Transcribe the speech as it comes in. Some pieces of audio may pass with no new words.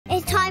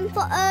Time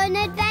for an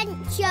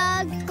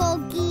adventure,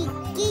 Goggy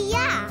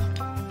Gia.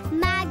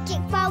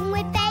 Magic fun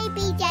with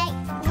Baby Jake.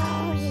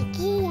 Goggy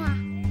Gia.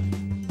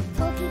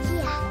 Goggy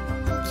Gia.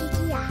 Goggy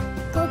Gia.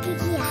 Goggy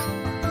Gia.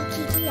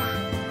 Goggy Gia.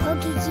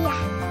 Goggy Gia.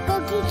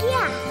 Goggy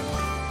Gia.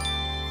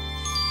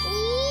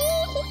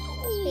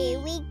 Here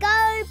we go,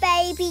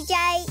 Baby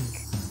Jake.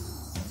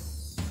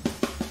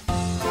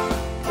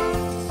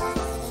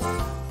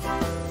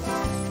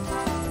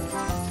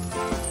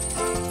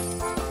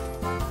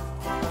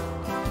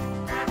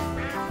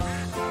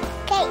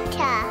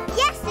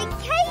 Yes, a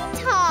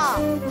cater!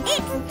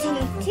 It's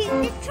Toot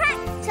the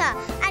tractor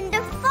and a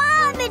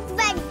farm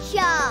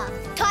adventure.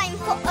 Time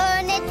for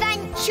an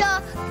adventure,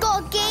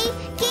 Goggy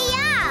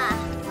Gia.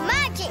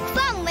 Magic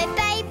fun with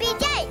Baby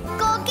Jake,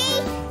 Goggy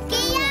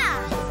Gia.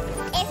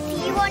 If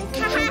you want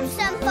to have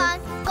some fun,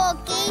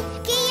 Goggy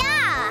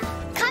Gia.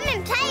 Come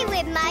and play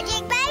with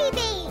Magic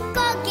Baby,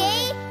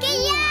 Goggy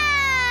Gia.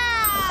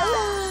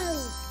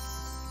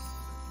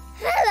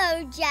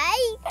 Hello,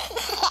 Jake.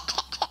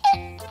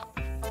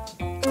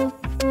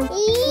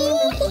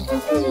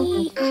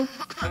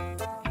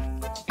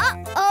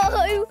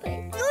 Uh-oh!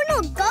 You're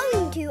not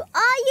going to,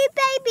 are you,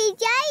 Baby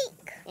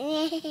Jake?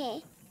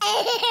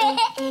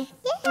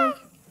 Yeah.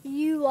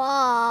 You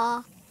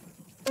are.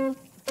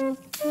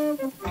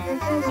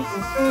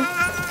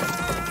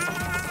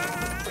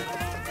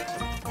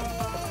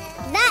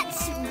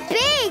 That's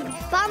big,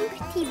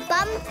 bumpy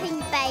bumping,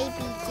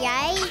 Baby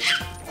Jake.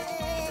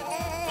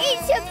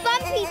 It's a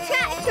bumpy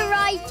tractor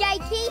ride,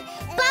 Jakey.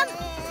 Bump,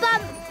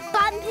 bump,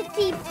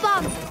 bumpity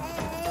bump.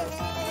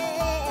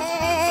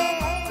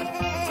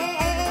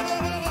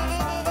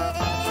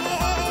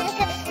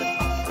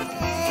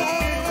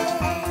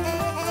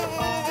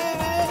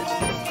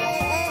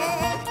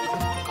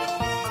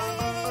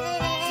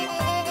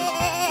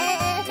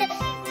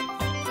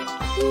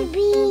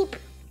 Beep.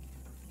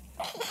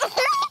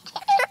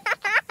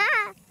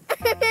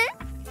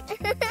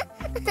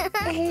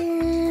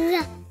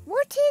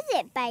 What is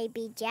it,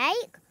 Baby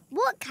Jake?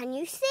 What can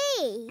you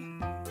see?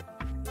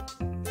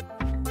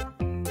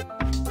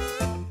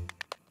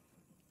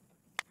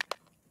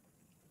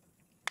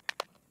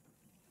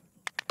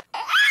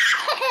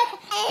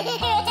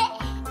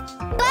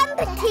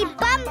 Bumpety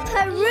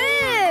bumperoo!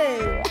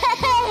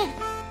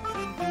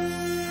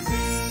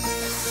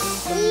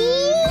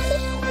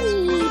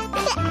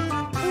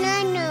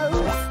 No.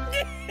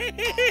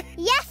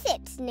 Yes,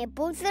 it's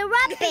Nibbles the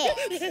rabbit.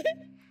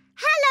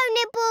 Hello,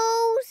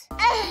 Nibbles.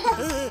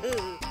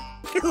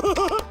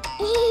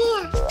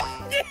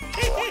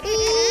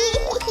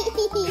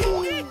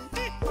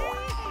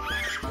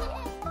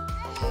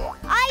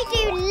 I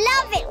do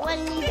love it when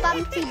you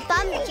bumpy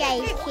bump,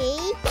 Jakey.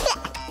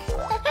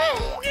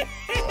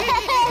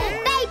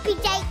 Baby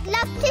Jake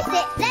loves to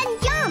sit then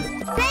jump.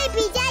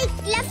 Baby Jake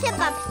loves to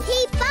bumpty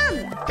bump.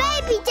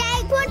 Baby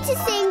Jake wants to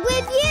sing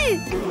with you.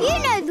 You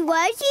know the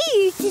words, you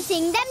used to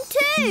sing them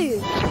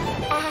too.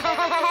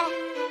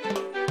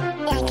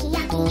 Yucky,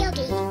 yucky,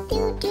 yucky,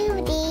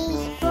 doo-doo-dee.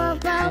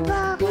 Bo-bo-bo,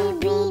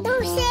 bee-bee,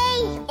 boo-see.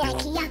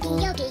 Yucky, yucky,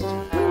 yucky,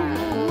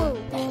 moo-moo-moo.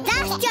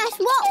 That's just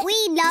what we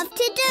love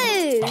to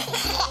do.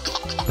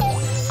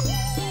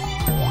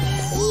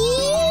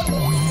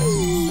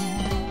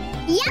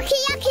 Yucky,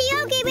 yucky,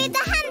 yucky with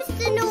the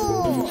hamster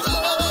nose.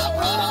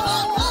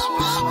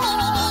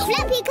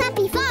 Flappy,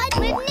 clappy, fun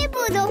with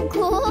Nibbles, of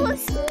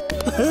course.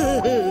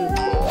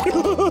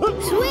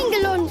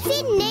 Swingle on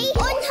Sydney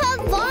on her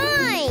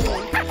vine.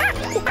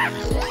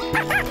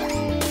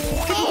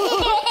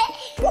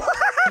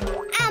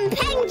 And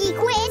Pengy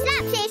Quiz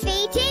laps his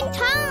feet in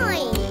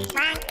time.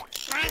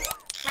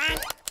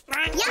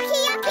 Yucky,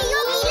 yucky,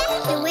 yucky, let's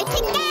do it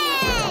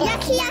again.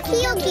 Yucky, yucky,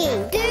 yucky,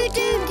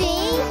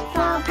 do-do-dee.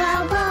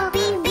 Bo-bo-bo,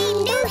 bing-bing,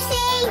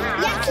 do-see.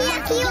 Yucky,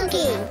 yucky,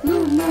 yucky,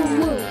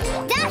 moo-moo-moo.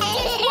 That's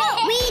just what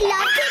we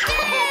love to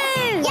do.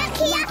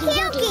 Yucky, yucky,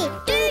 yucky,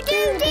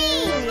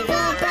 do-do-dee.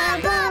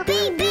 Bo-bo-bo,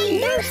 bing-bing,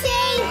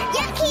 do-see.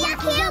 Yucky,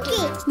 yucky,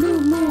 yucky,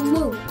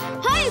 moo-moo-moo.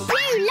 Hope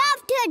you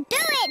love to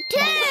do it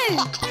too.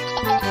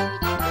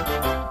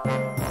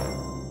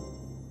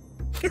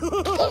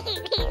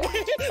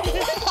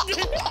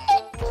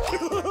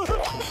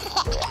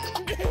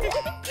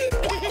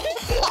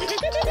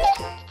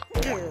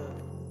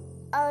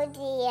 Oh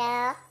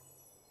dear.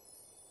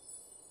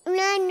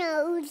 No.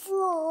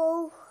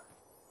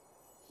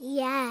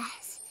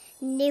 Yes,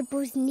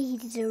 Nibbles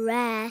needs a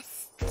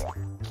rest.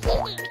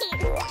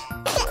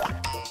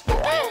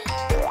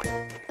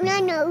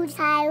 No,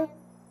 how?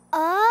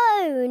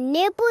 Oh,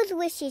 Nibbles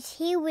wishes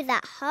he was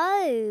at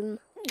home.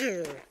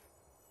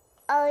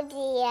 Oh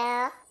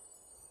dear.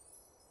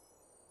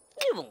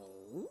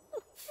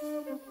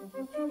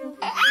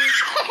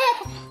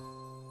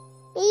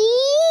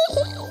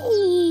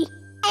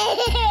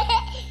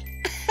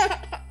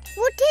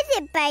 What is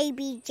it,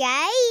 Baby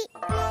Jake?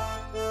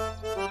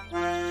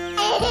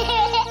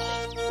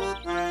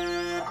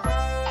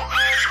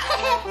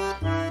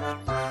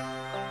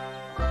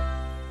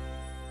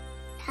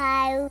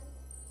 How?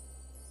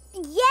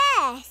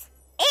 Yes,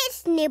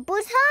 it's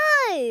Nibbles'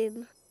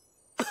 home.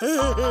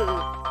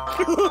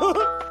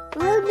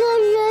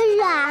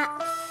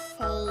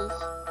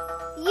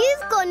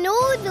 You've gone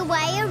all the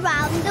way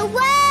around the world.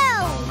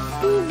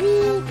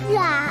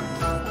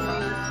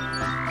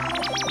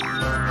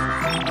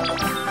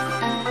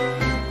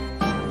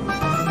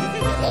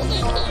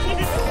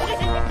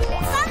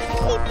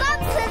 Bumpy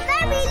Bump's a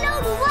very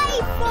long way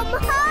from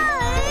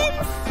home.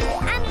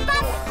 And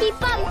Bumpy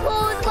Bump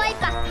all the way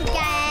back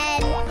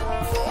again.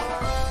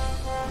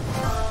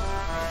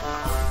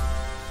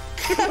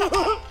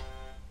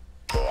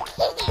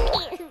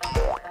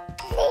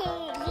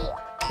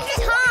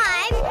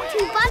 Time to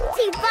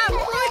Bumpy Bump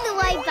all the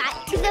way back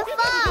to the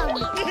farm.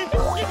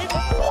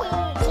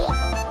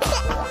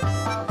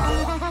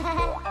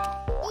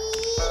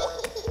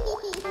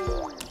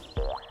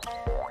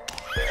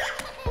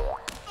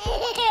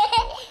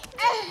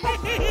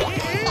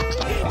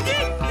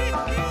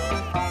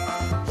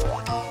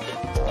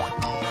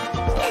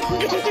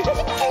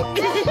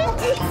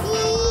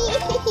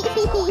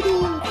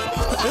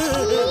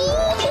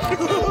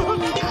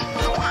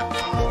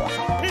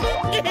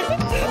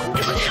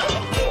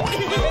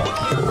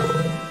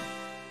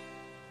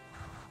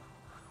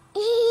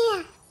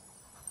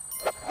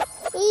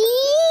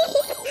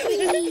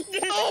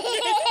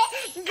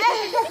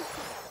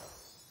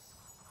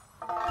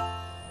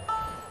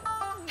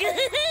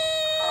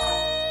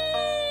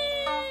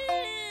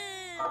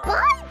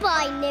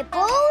 Bye-bye,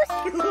 Nibbles.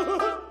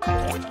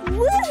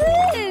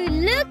 Woohoo!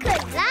 Look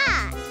at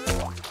that.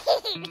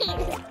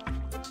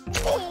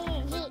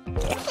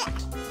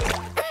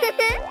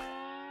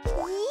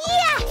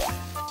 Yes!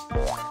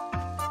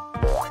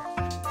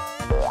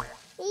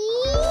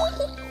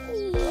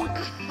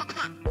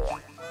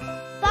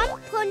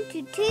 Bump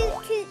onto Toot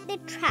Toot the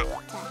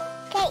tractor.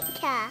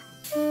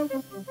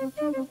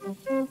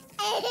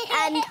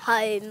 And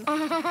home.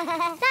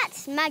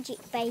 That's magic,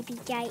 baby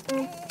Jake.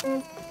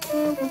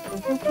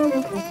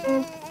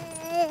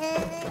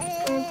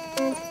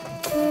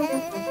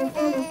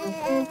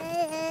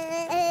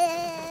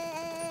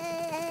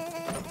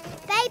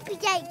 Baby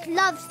Jake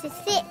loves to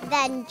sit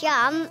then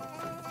jump.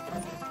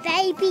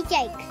 Baby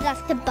Jake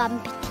loves to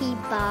bumpity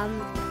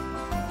bump.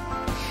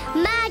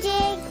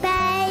 Magic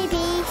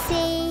baby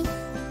see.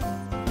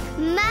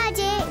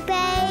 Magic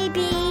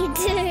baby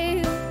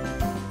do.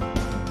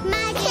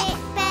 Magic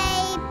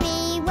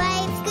baby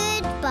waves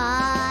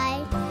goodbye.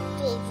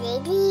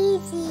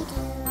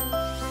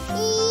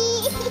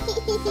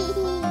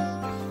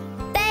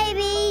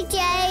 Baby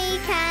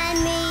Jake and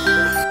me.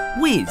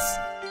 Wizz,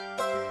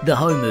 the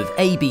home of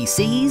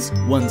ABCs,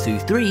 1, 2,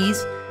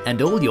 3s,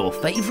 and all your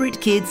favourite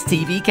kids'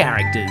 TV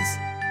characters.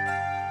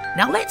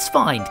 Now let's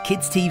find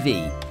kids'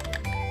 TV.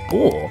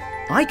 Or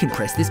I can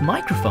press this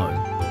microphone.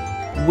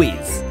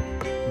 Wizz.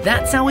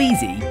 That's how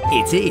easy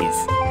it is.